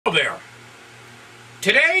Hello there.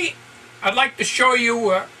 Today I'd like to show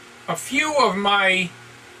you a few of my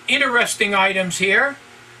interesting items here.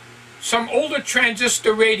 Some older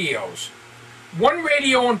transistor radios. One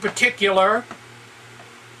radio in particular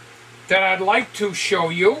that I'd like to show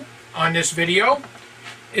you on this video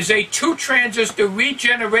is a 2-transistor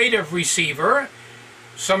regenerative receiver.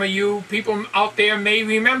 Some of you people out there may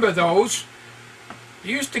remember those.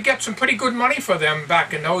 You used to get some pretty good money for them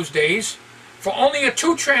back in those days. For only a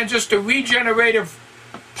 2-transistor regenerative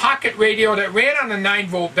pocket radio that ran on a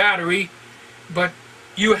 9-volt battery, but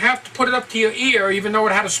you have to put it up to your ear even though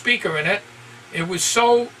it had a speaker in it. It was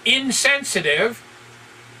so insensitive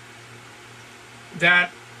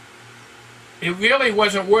that it really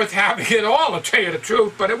wasn't worth having at all, to tell you the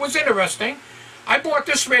truth, but it was interesting. I bought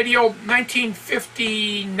this radio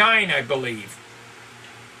 1959, I believe.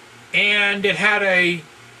 And it had a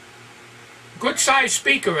good-sized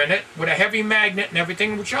speaker in it with a heavy magnet and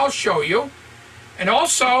everything, which I'll show you. And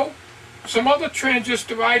also some other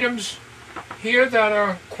transistor items here that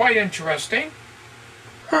are quite interesting.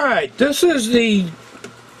 Alright, this is the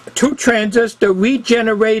 2-transistor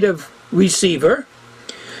regenerative receiver.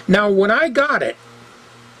 Now when I got it,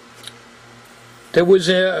 there was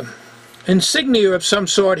a insignia of some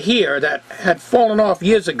sort here that had fallen off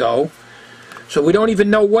years ago. So we don't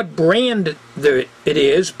even know what brand it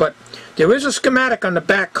is, but there is a schematic on the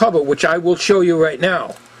back cover which I will show you right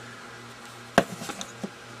now.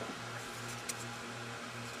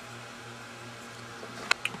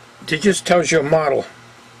 It just tells you a model.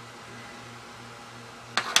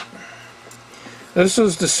 This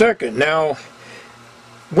is the circuit. Now,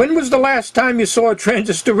 when was the last time you saw a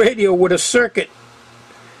transistor radio with a circuit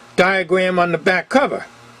diagram on the back cover?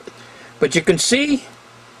 But you can see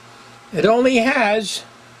it only has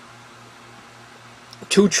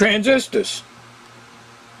 2 transistors.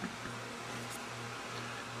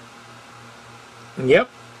 Yep,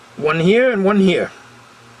 one here and one here.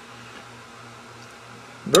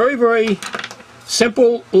 Very, very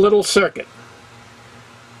simple little circuit.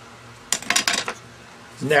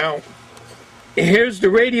 Now, here's the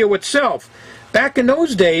radio itself. Back in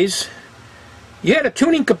those days, you had a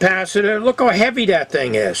tuning capacitor. Look how heavy that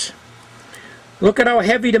thing is. Look at how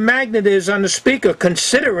heavy the magnet is on the speaker,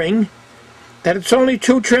 considering that it's only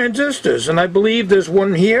 2 transistors. And I believe there's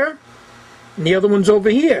one here, and the other one's over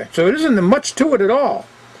here. So it isn't much to it at all.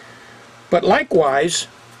 But likewise,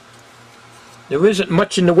 there isn't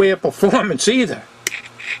much in the way of performance either.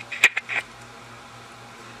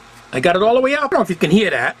 I got it all the way out. I don't know if you can hear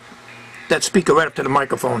that. That speaker right up to the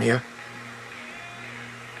microphone here.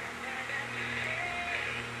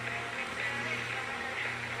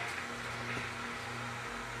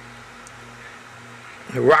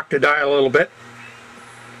 Rock the dial a little bit.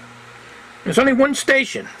 There's only one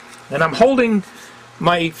station, and I'm holding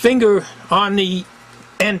my finger on the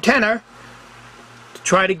antenna to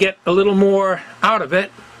try to get a little more out of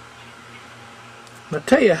it. I'll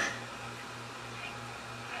tell you,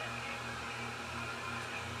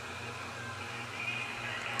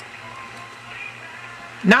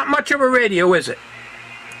 not much of a radio, is it?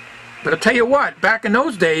 But I'll tell you what, back in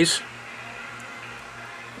those days,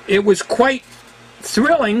 it was quite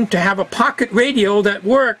thrilling to have a pocket radio that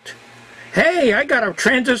worked. Hey, I got a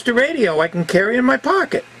transistor radio I can carry in my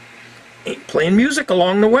pocket. Playing music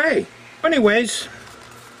along the way. Anyways,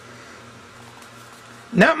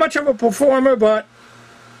 not much of a performer, but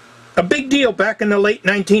a big deal back in the late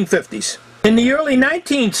 1950s. In the early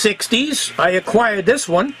 1960s, I acquired this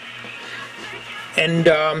one, and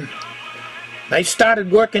I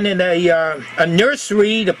started working in a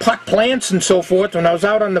nursery to pot plants and so forth when I was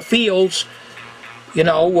out on the fields. You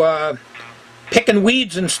know, picking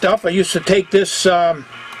weeds and stuff. I used to take this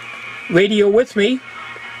radio with me.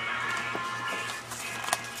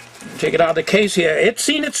 Take it out of the case here. It's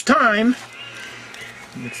seen its time.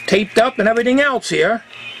 It's taped up and everything else here.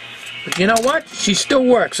 But you know what? She still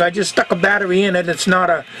works. I just stuck a battery in it. It's not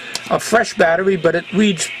a fresh battery, but it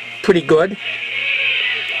reads pretty good.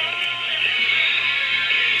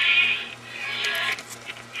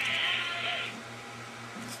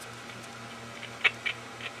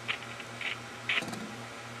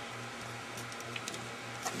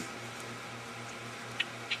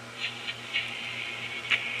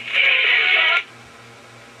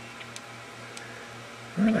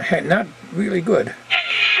 Not really good. $4.13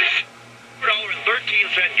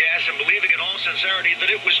 gas, and believing in all sincerity that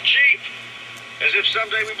it was cheap. As if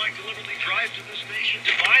someday we might deliberately drive to the station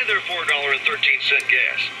to buy their $4.13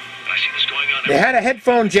 gas. I see this going on. They had a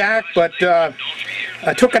headphone jack, but I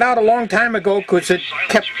took it out a long time ago because it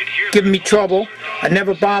kept giving me trouble. I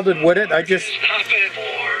never bothered with it. I just... Stop it.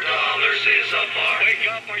 $4 is a bar. Wake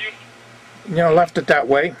up, are You know, left it that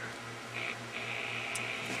way.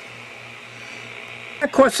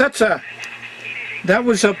 Of course, that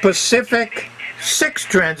was a Pacific 6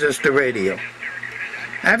 transistor radio.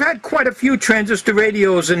 I've had quite a few transistor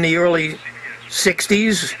radios in the early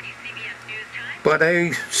 60s, but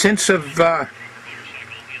I since have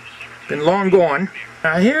been long gone.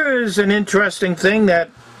 Now here is an interesting thing that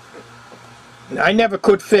I never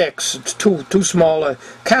could fix. It's too small. A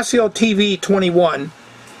Casio TV21,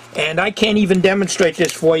 and I can't even demonstrate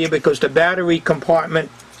this for you because the battery compartment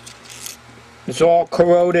is all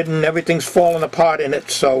corroded and everything's falling apart in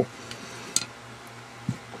it, so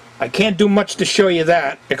I can't do much to show you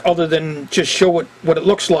that other than just show what it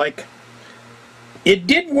looks like. It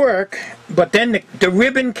did work, but then the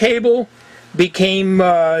ribbon cable became,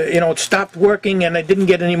 it stopped working and I didn't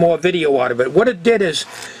get any more video out of it. What it did is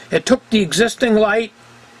it took the existing light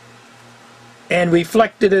and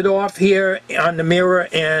reflected it off here on the mirror,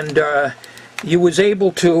 and you was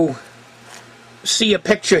able to see a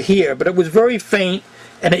picture here, but it was very faint,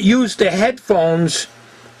 and it used the headphones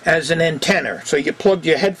as an antenna. So you plugged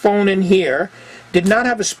your headphone in here, did not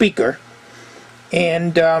have a speaker,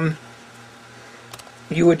 and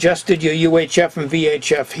you adjusted your UHF and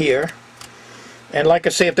VHF here. And like I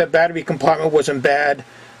say, if that battery compartment wasn't bad,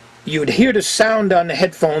 you'd hear the sound on the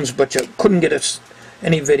headphones, but you couldn't get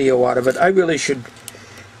any video out of it. I really should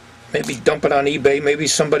maybe dump it on eBay. Maybe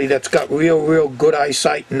somebody that's got real good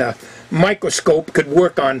eyesight and a microscope could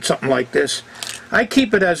work on something like this. I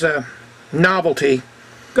keep it as a novelty.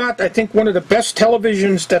 Got, I think, one of the best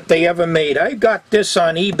televisions that they ever made. I got this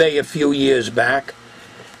on eBay a few years back,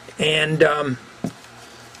 and many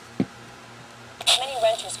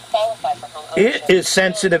renters qualify for home ownership. it is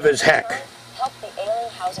sensitive as heck. Help the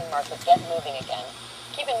ailing housing market get moving again.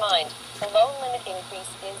 Keep in mind, the loan limit increase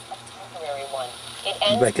is a temporary one. It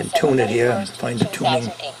ends If I can tune it here, find the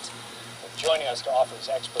tuning. Joining us to offer his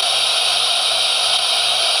expert.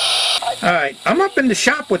 Alright, I'm up in the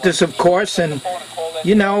shop with this, of course, and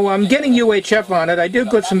you know, I'm getting UHF on it. I did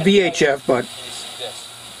get some VHF, but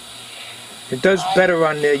it does better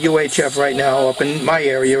on the UHF right now, up in my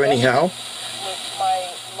area anyhow.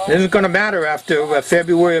 It isn't going to matter after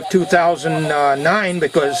February of 2009,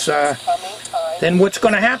 because then what's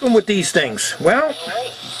going to happen with these things? Well,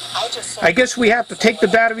 I guess we have to take the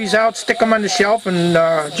batteries out, stick them on the shelf, and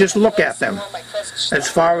just look at them. As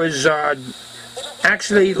far as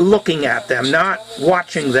actually looking at them, not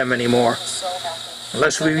watching them anymore.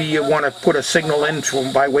 Unless we want to put a signal in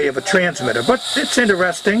by way of a transmitter. But it's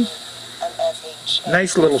interesting.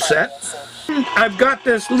 Nice little set. I've got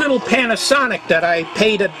this little Panasonic that I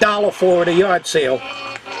paid $1 for at a yard sale.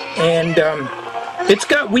 And it's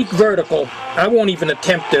got weak vertical. I won't even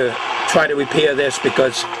attempt to try to repair this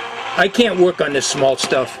because I can't work on this small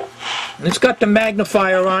stuff. And it's got the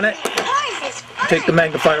magnifier on it. Take the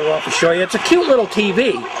magnifier off and show you. It's a cute little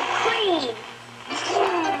TV.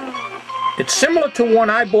 It's similar to one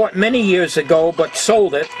I bought many years ago but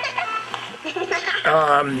sold it.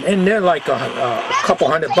 And they're like a couple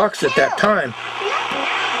 $100 at that time.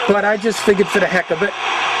 But I just figured for the heck of it.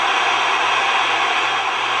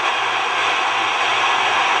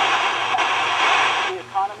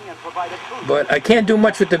 But I can't do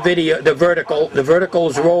much with the video, the vertical. The vertical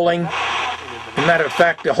is rolling. As a matter of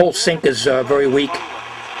fact, the whole sync is very weak.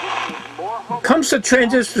 Comes to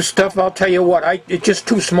transistor stuff, I'll tell you what, it's just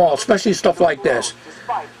too small, especially stuff like this.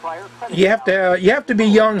 You have to be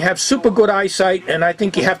young, have super good eyesight, and I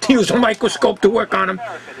think you have to use a microscope to work on them.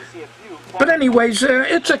 But anyways,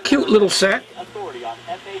 it's a cute little set.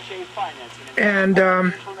 And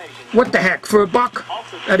what the heck, for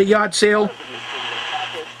 $1 at a yard sale,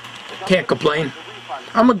 can't complain.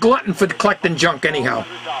 I'm a glutton for collecting junk anyhow.